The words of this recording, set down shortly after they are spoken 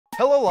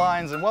Hello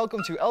Lions and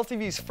welcome to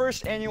LTV's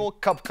first annual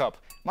CupCup.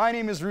 My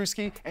name is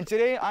Ruski and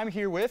today I'm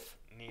here with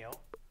Neil,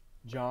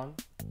 John,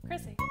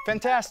 Chrissy.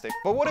 Fantastic,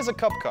 but what is a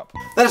CupCup?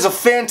 That is a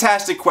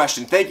fantastic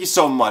question. Thank you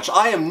so much.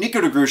 I am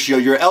Nico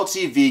DeGruccio, your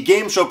LTV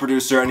game show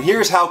producer, and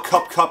here's how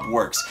CupCup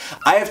works.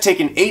 I have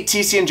taken 8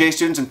 TCNJ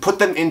students and put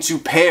them into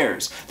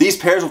pairs. These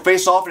pairs will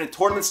face off in a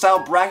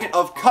tournament-style bracket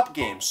of cup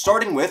games,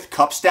 starting with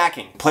cup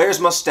stacking.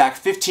 Players must stack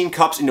 15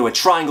 cups into a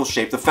triangle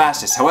shape the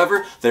fastest.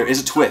 However, there is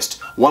a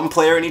twist. One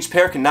player in each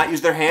pair cannot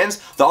use their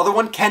hands, the other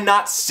one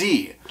cannot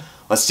see.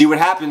 Let's see what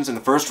happens in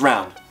the first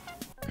round.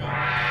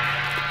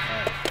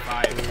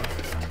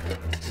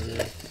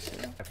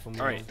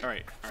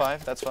 Alright.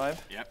 5, that's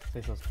 5. Yep.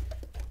 stay still.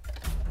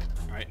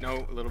 Alright,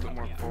 no, a little bit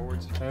more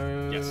forwards. Wait,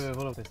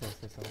 hold up, stay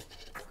still.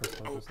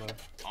 Go slow.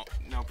 Oh,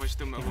 no, push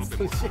them a little bit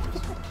more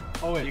forwards.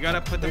 Oh wait. You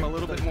gotta put them a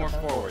little bit more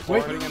forwards.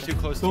 Wait. Putting them too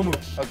close to Don't you.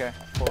 move. Okay,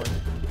 forward.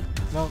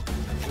 No.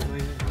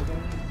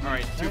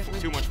 Alright,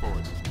 too much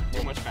forwards.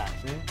 Too much back.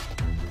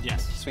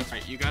 Yes. Sweet.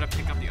 Alright, you gotta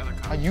pick up the other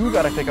cup. You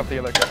gotta pick up the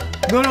other cup.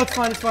 No, it's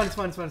fine.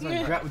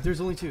 Grab,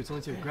 there's only 2. It's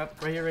only 2. Grab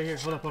right here.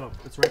 Hold up.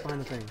 It's right behind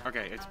the thing.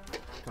 Okay, it's...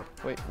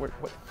 Wait, where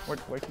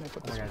can I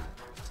put this? Okay.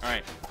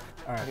 Alright.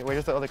 Okay,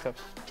 where's the other cup?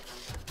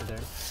 Right there.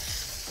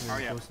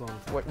 Hurry up. Go slow.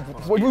 What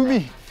do you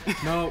mean?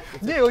 No.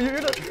 Neil, you're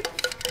not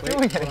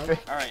doing anything.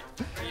 Alright.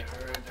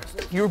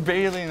 You're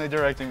barely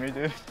directing me,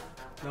 dude.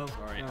 No.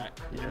 Alright.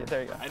 Yeah,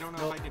 there you go. I don't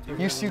know if I can do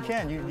You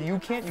can. You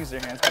can't use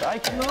their hands, but I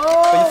can. No!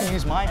 But you can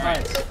use my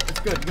hands. It's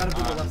good. You gotta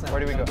build the left side. Where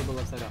do we go? Build the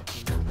left side up.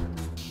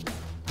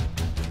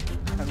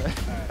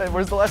 Hey,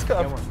 where's the last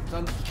cup?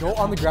 Go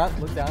on the ground.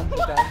 Look down.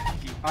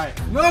 Alright.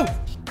 No!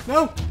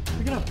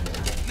 Pick it up.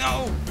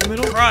 No! In the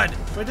middle. Crud!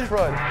 Right there.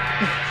 Crud.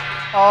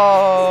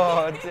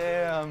 Oh,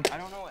 damn. I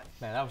don't know what.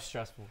 Man, that was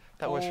stressful.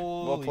 That was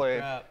well Holy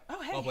played. Crap.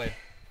 Oh, hey. Well played.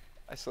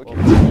 I still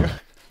can't see you.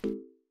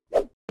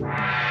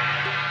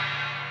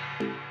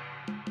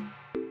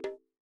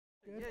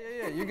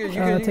 Yeah. You're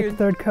good. Take the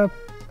third cup.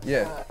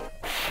 Yeah.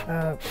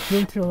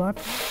 Move to the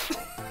left.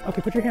 Okay,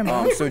 put your hand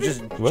on. So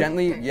just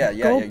gently, yeah.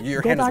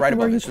 Your Go hand is back right to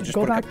where above you it, so just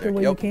go put it back up to there.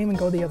 where you came and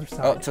go the other side.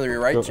 Oh, to your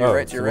right, to your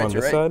right.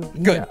 Good.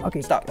 Yeah,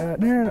 okay. Stop. No.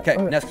 Okay,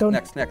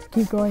 next.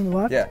 Keep going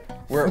left. Yeah.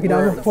 We're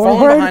now falling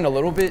forward. behind a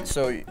little bit,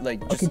 so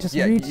like just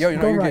reach, you're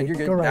right,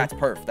 good. go right.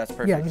 That's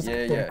perfect. Yeah,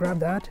 Yeah. grab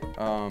that.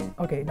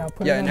 Okay, now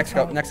put it on next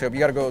top. cup. You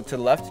gotta go to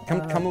the left.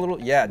 Come a little.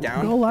 Yeah,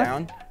 down. Go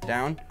left.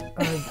 Down.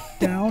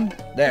 Down.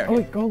 There. Oh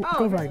wait, go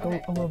right. Go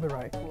a little bit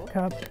right.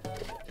 Cup.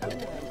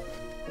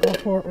 Go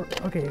forward.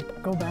 Okay,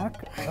 go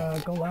back.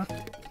 Go left.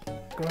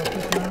 Go up,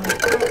 put down.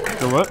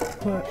 Go what?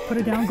 Put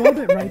it down. Go a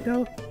bit right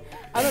though.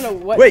 I don't know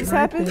what Wait. just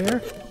happened,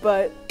 There.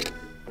 but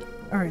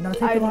All right, now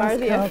take I the admire last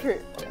the cup.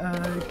 effort.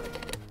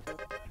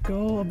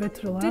 Go a bit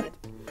to the left.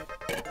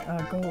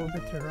 Go a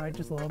bit to the right,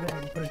 just a little bit,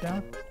 and put it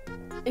down.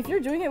 If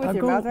you're doing it with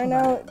your Go mouth right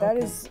now, that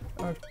okay. is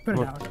Put it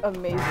down.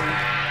 amazing.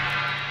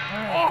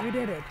 Alright, we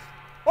did it.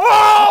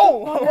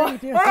 Oh! Yeah, we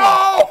did it.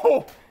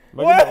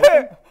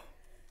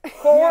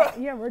 Oh!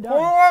 Yeah, we're done.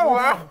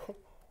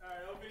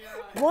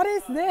 What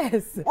is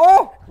this?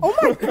 Oh! Oh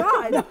my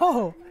god!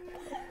 No!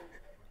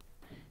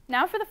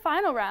 Now for the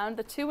final round,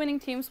 the 2 winning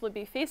teams will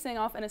be facing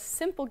off in a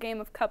simple game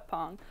of cup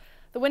pong.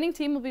 The winning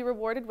team will be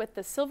rewarded with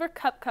the silver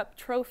CupCup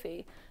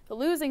trophy. The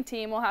losing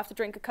team will have to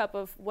drink a cup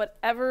of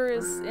whatever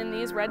is in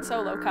these red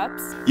solo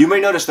cups. You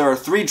may notice there are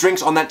 3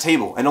 drinks on that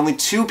table and only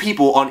 2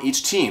 people on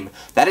each team.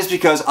 That is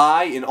because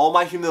I, in all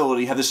my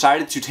humility, have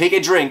decided to take a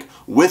drink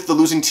with the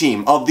losing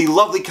team of the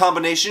lovely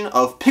combination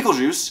of pickle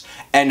juice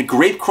and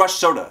grape crush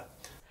soda.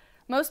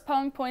 Most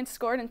pong points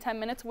scored in 10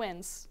 minutes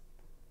wins.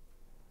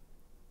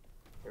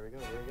 Here we go.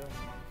 There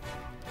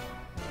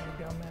you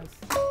go, miss.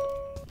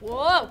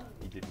 Whoa!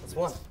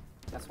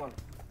 That's one.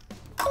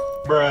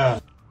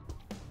 Bruh.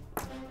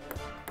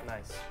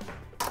 Nice.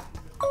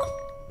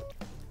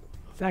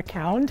 Does that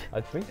count? I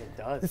think it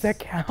does. Does that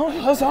count?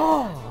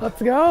 Huzzah!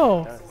 Let's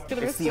go!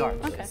 It's the arch.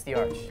 Okay. It's the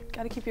arch.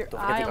 Gotta keep your Don't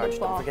eye forget the on arch. the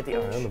Don't ball. forget the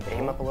arch.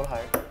 Aim up a little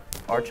higher.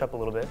 Arch up a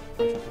little bit.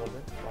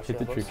 Watch Hit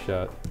the trick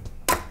shot.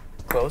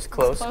 Close.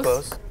 Close.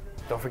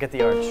 Don't forget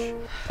the arch.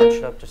 Arch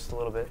it up just a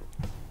little bit.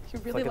 He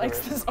really Flick it likes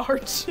over. this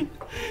arch.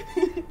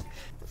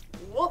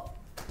 Whoop.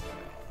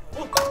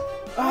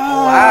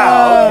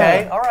 Wow.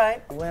 Okay. All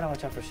right. I'm glad I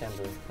watch out for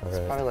Shambu. It's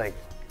probably like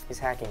he's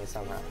hacking you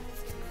somehow.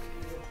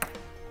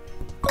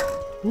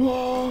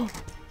 Whoa!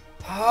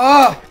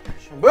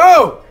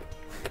 Shambu!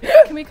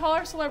 Can we call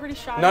our celebrity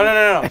shot? No.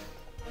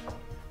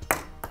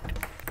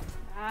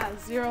 Ah,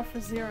 0 for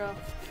 0.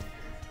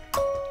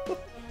 All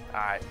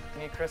right.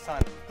 We need Chris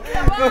on.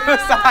 Come on!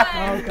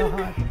 Oh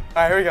god. All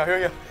right. Here we go.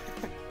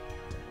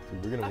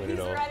 Dude, we're gonna win it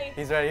all. Ready.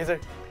 He's ready.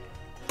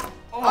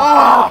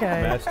 Oh,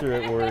 okay. Master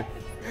at work.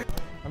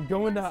 I'm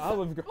going to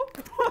Olive Garden.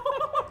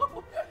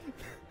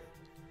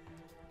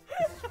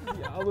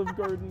 The Olive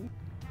Garden.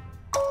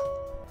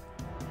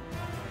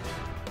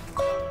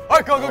 All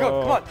right. Go. Come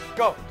on.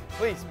 Go.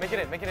 Please. Make it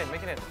in.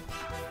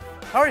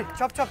 Hurry.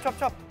 Chop.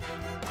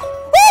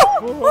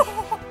 Woo! All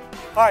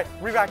right.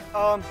 Reback.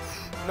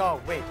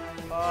 No. Wait.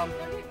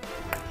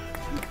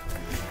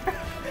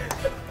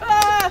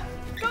 Ah!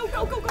 Go!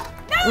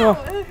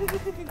 Five,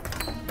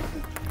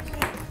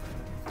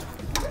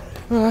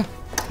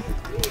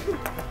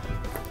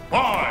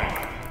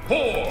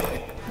 4,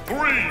 3,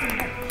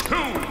 2,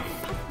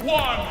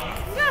 1,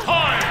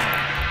 time!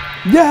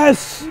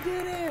 Yes! We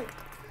did it!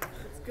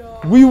 Let's go.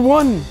 We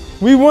won!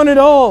 We won it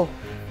all!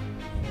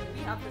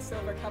 We have the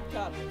silver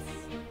CupCup.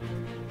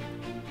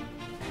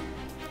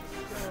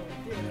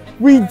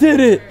 We did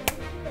it!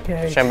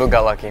 Okay. Shambu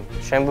got lucky.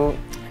 Shambu.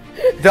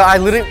 I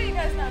literally. You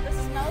guys know, this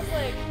smells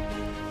like...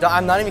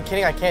 I'm not even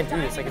kidding. I can't do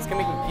this. Like, it's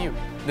gonna make me puke.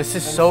 This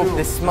is so.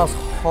 This smells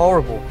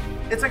horrible.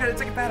 It's like a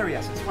battery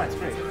acid. It's fine. It's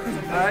great.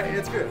 All right,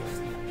 it's good.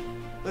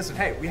 Listen,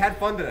 hey, we had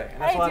fun today,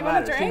 and that's Hey, all do that you want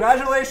a matters. drink?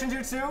 Congratulations,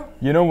 you two.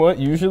 You know what?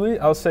 Usually,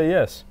 I'll say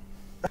yes.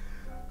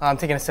 I'm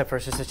taking a sip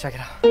first just to check it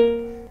out.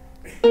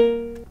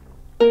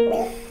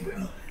 Oh,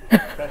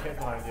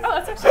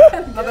 that's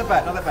actually Not that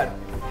bad. Not that bad.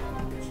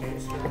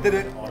 I did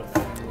it.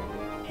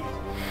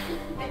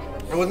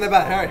 It wasn't that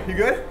bad. All right, you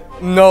good?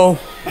 No.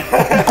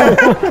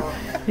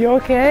 You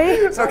okay?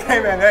 It's okay,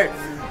 man.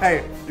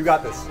 Hey, you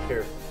got this.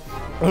 Here.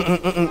 No,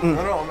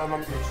 I'm come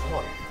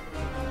on.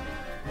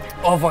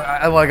 Oh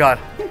my god.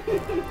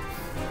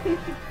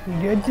 You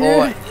good,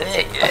 dude?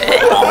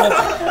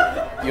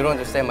 You don't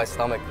understand my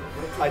stomach.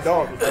 I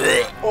don't.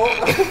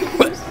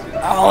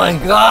 Oh my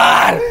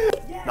god.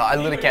 No, I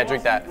literally can't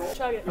drink that.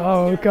 Chug it.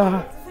 Oh,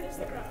 God.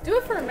 Do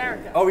it for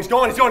America. Oh, he's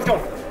going.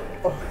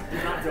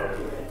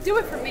 Do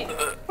it for me.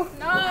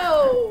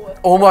 No.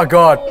 Oh my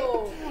god.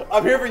 Oh.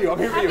 I'm here for you.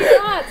 Happy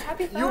thoughts.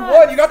 Happy thoughts. You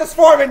won. You got this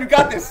far, man. You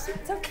got this.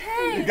 It's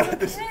okay. You got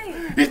this.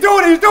 Okay. He's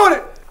doing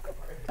it.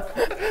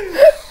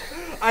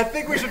 I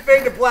think we should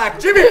fade to black.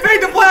 Jimmy, fade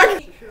to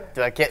black.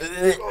 Dude, I can't.